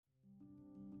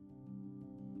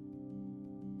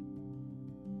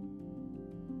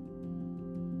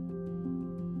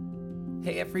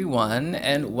Hey everyone,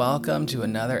 and welcome to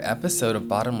another episode of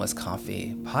Bottomless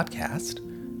Coffee Podcast.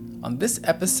 On this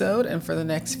episode, and for the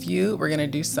next few, we're going to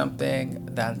do something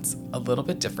that's a little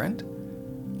bit different.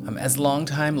 As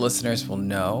longtime listeners will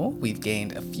know, we've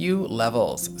gained a few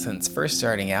levels since first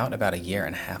starting out about a year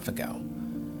and a half ago.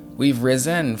 We've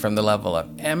risen from the level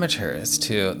of amateurs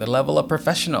to the level of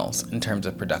professionals in terms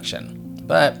of production.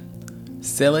 But,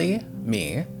 silly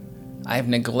me, I've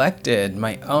neglected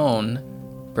my own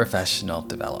professional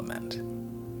development.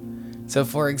 So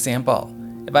for example,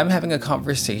 if I'm having a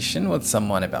conversation with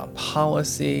someone about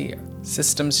policy, or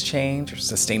systems change, or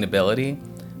sustainability,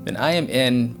 then I am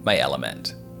in my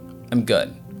element. I'm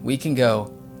good. We can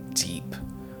go deep.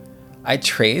 I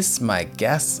trace my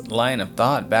guest's line of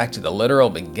thought back to the literal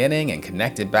beginning and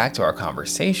connect it back to our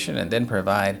conversation and then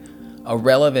provide a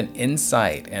relevant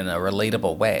insight in a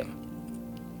relatable way.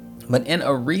 But in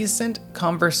a recent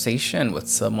conversation with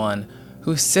someone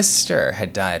whose sister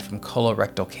had died from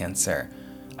colorectal cancer,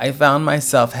 I found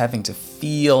myself having to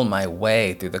feel my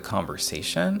way through the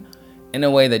conversation in a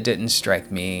way that didn't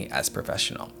strike me as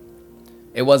professional.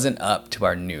 It wasn't up to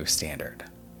our new standard.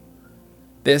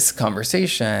 This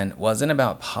conversation wasn't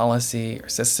about policy or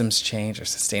systems change or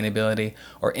sustainability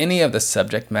or any of the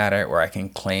subject matter where I can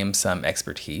claim some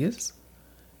expertise.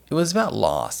 It was about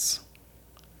loss.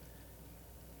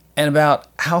 And about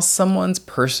how someone's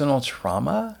personal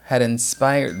trauma had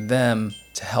inspired them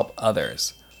to help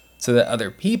others so that other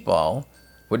people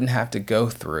wouldn't have to go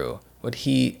through what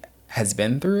he has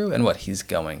been through and what he's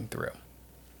going through.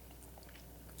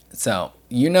 So,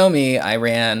 you know me, I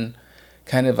ran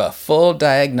kind of a full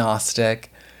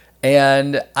diagnostic,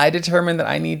 and I determined that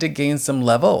I need to gain some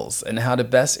levels in how to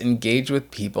best engage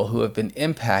with people who have been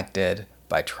impacted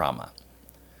by trauma,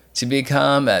 to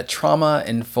become a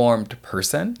trauma-informed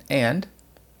person and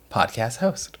podcast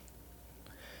host.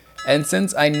 And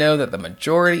since I know that the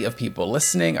majority of people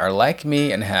listening are like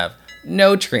me and have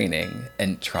no training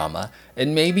in trauma,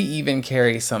 and maybe even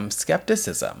carry some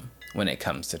skepticism when it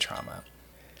comes to trauma,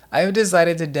 I have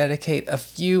decided to dedicate a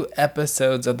few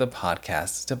episodes of the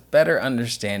podcast to better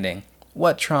understanding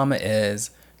what trauma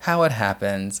is, how it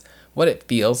happens, what it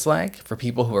feels like for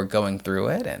people who are going through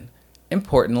it, and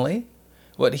importantly,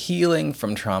 what healing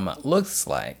from trauma looks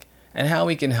like, and how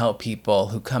we can help people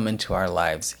who come into our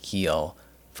lives heal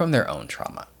from their own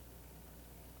trauma.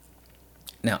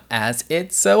 Now, as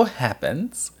it so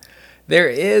happens, there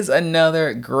is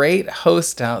another great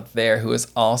host out there who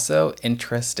is also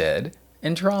interested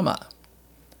in trauma.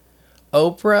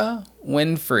 Oprah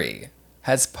Winfrey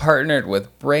has partnered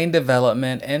with brain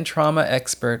development and trauma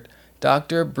expert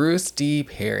Dr. Bruce D.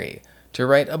 Perry to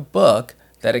write a book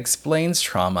that explains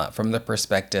trauma from the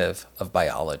perspective of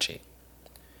biology.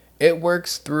 It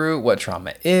works through what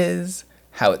trauma is,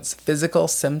 how its physical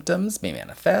symptoms may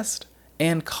manifest,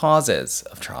 and causes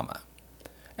of trauma.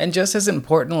 And just as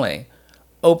importantly,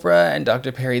 Oprah and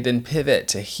Dr. Perry then pivot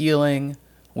to healing,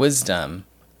 wisdom,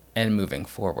 and moving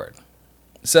forward.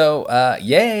 So,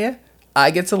 yay!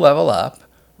 I get to level up,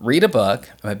 read a book,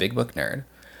 I'm a big book nerd,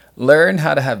 learn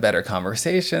how to have better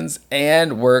conversations,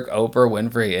 and work Oprah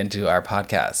Winfrey into our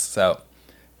podcast. So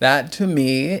that to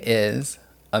me is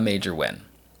a major win.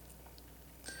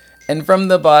 And from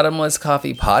the Bottomless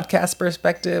Coffee podcast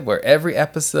perspective, where every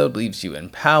episode leaves you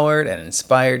empowered and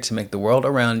inspired to make the world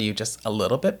around you just a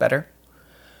little bit better,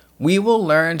 we will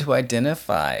learn to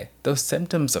identify those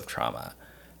symptoms of trauma,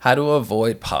 how to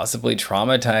avoid possibly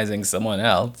traumatizing someone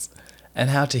else, and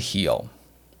how to heal.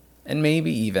 And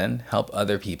maybe even help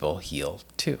other people heal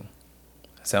too.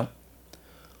 So,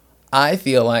 I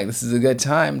feel like this is a good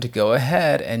time to go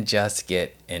ahead and just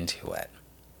get into it.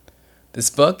 This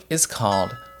book is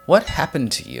called What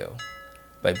Happened to You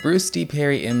by Bruce D.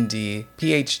 Perry, MD,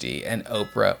 PhD, and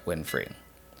Oprah Winfrey.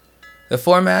 The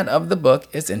format of the book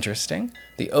is interesting.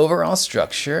 The overall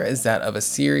structure is that of a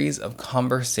series of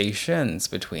conversations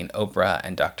between Oprah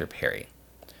and Dr. Perry.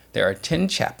 There are 10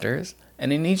 chapters,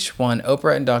 and in each one,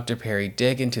 Oprah and Dr. Perry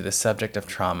dig into the subject of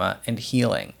trauma and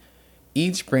healing,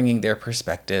 each bringing their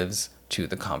perspectives to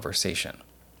the conversation.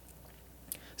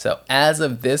 So, as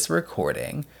of this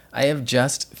recording, I have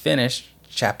just finished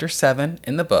chapter 7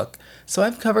 in the book, so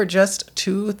I've covered just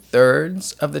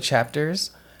 2/3 of the chapters,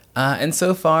 and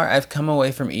so far I've come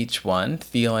away from each one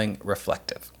feeling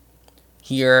reflective.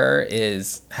 Here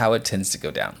is how it tends to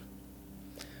go down.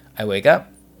 I wake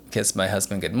up, kiss my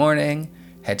husband good morning,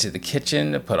 head to the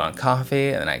kitchen to put on coffee,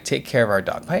 and then I take care of our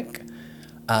dog Pike,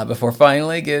 before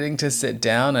finally getting to sit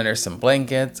down under some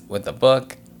blankets with a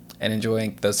book and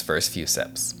enjoying those first few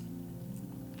sips.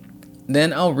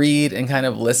 Then I'll read and kind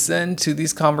of listen to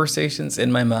these conversations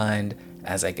in my mind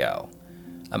as I go.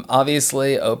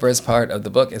 Obviously, Oprah's part of the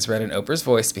book is read in Oprah's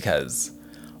voice because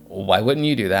why wouldn't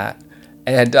you do that?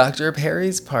 And Dr.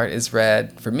 Perry's part is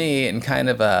read for me in kind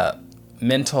of a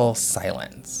mental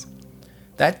silence.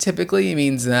 That typically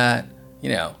means that,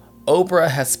 Oprah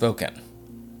has spoken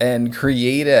and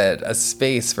created a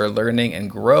space for learning and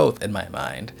growth in my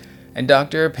mind. And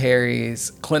Dr.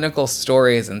 Perry's clinical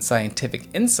stories and scientific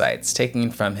insights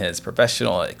taken from his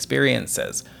professional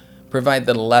experiences provide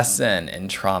the lesson in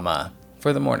trauma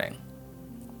for the morning.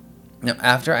 Now,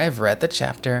 after I've read the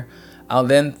chapter, I'll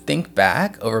then think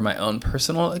back over my own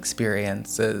personal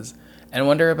experiences and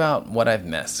wonder about what I've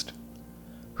missed.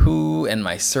 Who in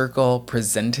my circle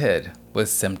presented with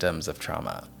symptoms of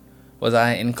trauma? Was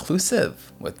I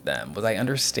inclusive with them? Was I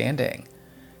understanding?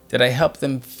 Did I help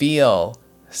them feel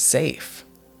safe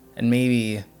and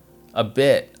maybe a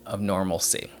bit of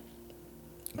normalcy?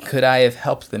 Could I have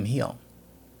helped them heal?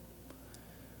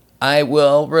 I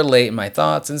will relate my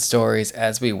thoughts and stories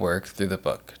as we work through the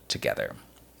book together.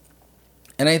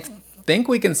 And I think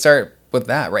we can start with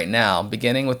that right now,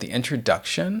 beginning with the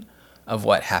introduction of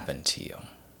what happened to you.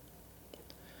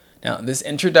 Now, this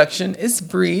introduction is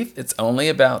brief. It's only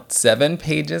about 7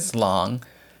 pages long,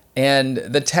 and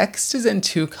the text is in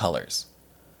 2 colors.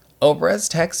 Oprah's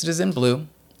text is in blue,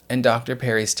 and Dr.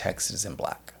 Perry's text is in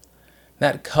black.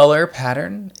 That color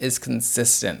pattern is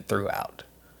consistent throughout.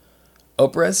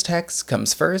 Oprah's text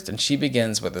comes first, and she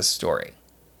begins with a story.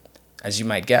 As you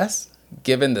might guess,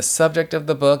 given the subject of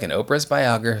the book and Oprah's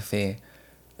biography,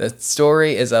 the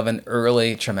story is of an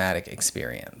early traumatic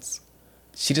experience.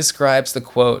 She describes the,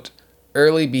 quote,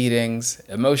 early beatings,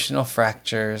 emotional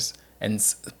fractures, and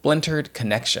splintered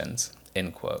connections,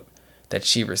 end quote, that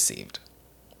she received.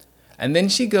 And then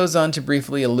she goes on to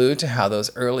briefly allude to how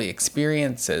those early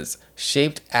experiences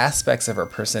shaped aspects of her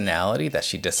personality that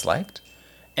she disliked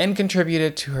and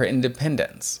contributed to her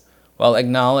independence, while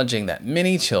acknowledging that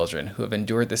many children who have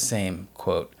endured the same,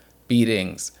 quote,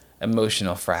 beatings,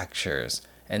 emotional fractures,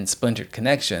 and splintered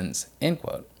connections, end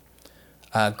quote,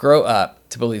 grow up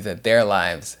to believe that their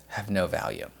lives have no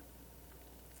value.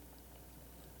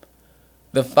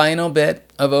 The final bit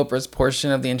of Oprah's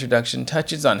portion of the introduction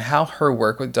touches on how her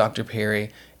work with Dr.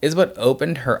 Perry is what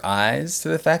opened her eyes to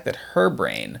the fact that her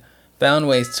brain found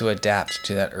ways to adapt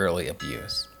to that early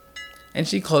abuse. And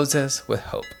she closes with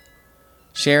hope,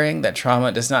 sharing that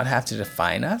trauma does not have to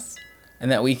define us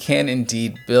and that we can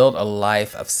indeed build a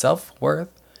life of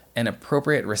self-worth and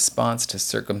appropriate response to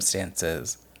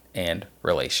circumstances and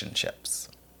relationships.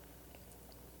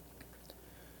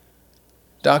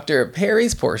 Dr.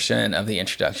 Perry's portion of the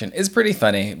introduction is pretty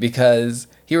funny because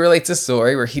he relates a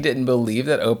story where he didn't believe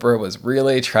that Oprah was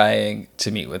really trying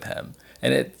to meet with him.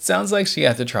 And it sounds like she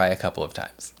had to try a couple of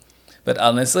times. But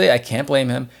honestly, I can't blame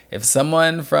him. If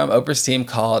someone from Oprah's team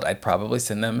called, I'd probably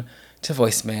send them to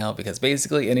voicemail because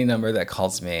basically any number that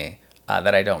calls me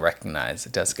that I don't recognize,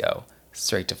 it does go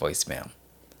straight to voicemail.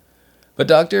 But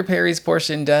Dr. Perry's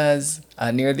portion does,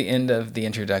 near the end of the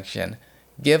introduction,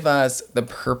 give us the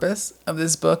purpose of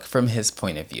this book from his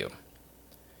point of view.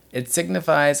 It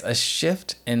signifies a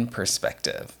shift in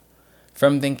perspective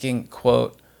from thinking,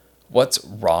 quote, what's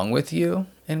wrong with you,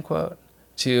 end quote,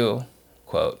 to,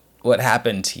 quote, what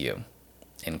happened to you,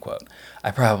 end quote.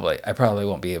 I probably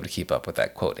won't be able to keep up with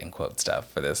that quote, end quote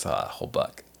stuff for this whole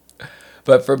book.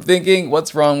 But from thinking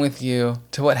what's wrong with you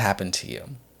to what happened to you.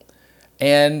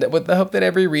 And with the hope that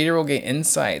every reader will get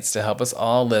insights to help us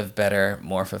all live better,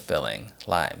 more fulfilling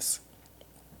lives.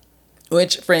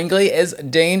 Which, frankly, is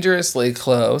dangerously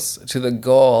close to the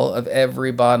goal of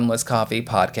every Bottomless Coffee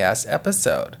podcast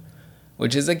episode,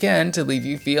 which is, again, to leave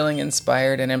you feeling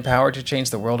inspired and empowered to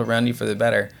change the world around you for the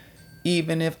better,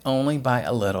 even if only by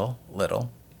a little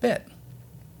bit.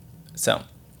 So,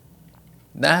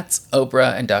 that's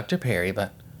Oprah and Dr. Perry,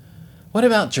 but what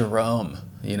about Jerome,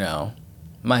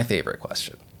 my favorite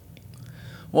question.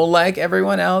 Well, like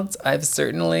everyone else, I've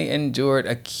certainly endured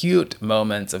acute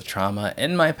moments of trauma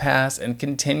in my past and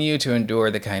continue to endure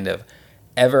the kind of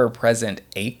ever-present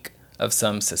ache of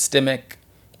some systemic,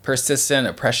 persistent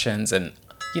oppressions and,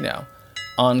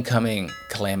 oncoming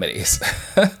calamities.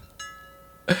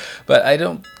 But I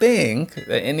don't think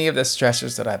that any of the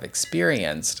stressors that I've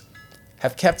experienced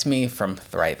have kept me from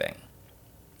thriving.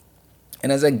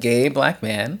 And as a gay black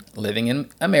man living in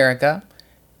America,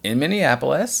 in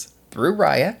Minneapolis, through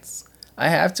riots, I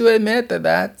have to admit that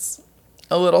that's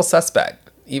a little suspect,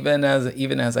 even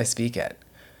as I speak it.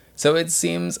 So it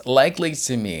seems likely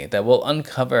to me that we'll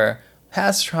uncover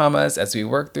past traumas as we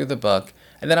work through the book,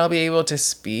 and then I'll be able to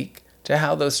speak to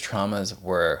how those traumas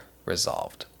were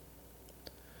resolved.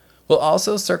 We'll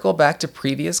also circle back to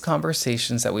previous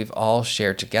conversations that we've all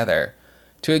shared together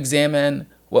to examine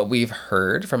what we've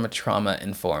heard from a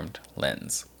trauma-informed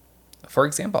lens. For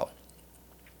example,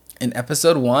 in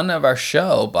episode 1 of our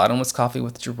show, Bottomless Coffee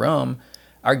with Jerome,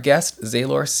 our guest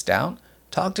Zaylor Stout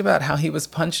talked about how he was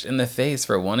punched in the face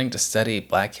for wanting to study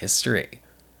Black history.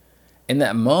 In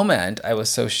that moment, I was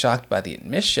so shocked by the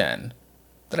admission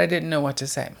that I didn't know what to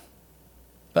say.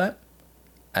 But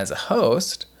as a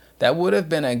host, that would have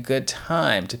been a good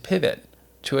time to pivot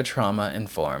to a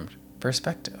trauma-informed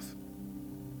perspective.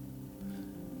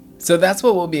 So that's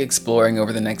what we'll be exploring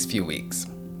over the next few weeks.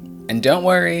 And don't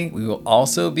worry, we will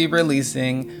also be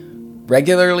releasing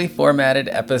regularly formatted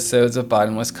episodes of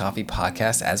Bottomless Coffee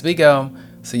Podcast as we go,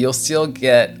 so you'll still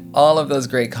get all of those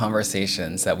great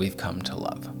conversations that we've come to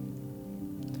love.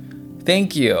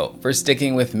 Thank you for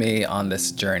sticking with me on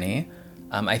this journey.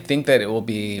 I think that it will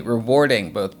be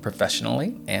rewarding both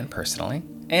professionally and personally,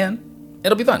 and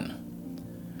it'll be fun.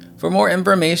 For more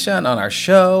information on our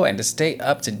show and to stay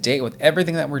up to date with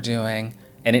everything that we're doing,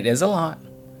 and it is a lot,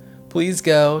 please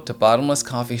go to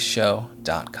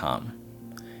bottomlesscoffeeshow.com.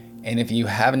 And if you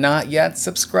have not yet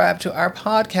subscribed to our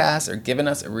podcast or given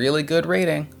us a really good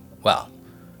rating, well,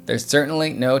 there's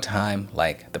certainly no time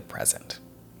like the present.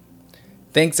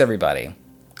 Thanks, everybody,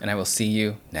 and I will see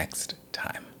you next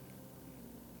time.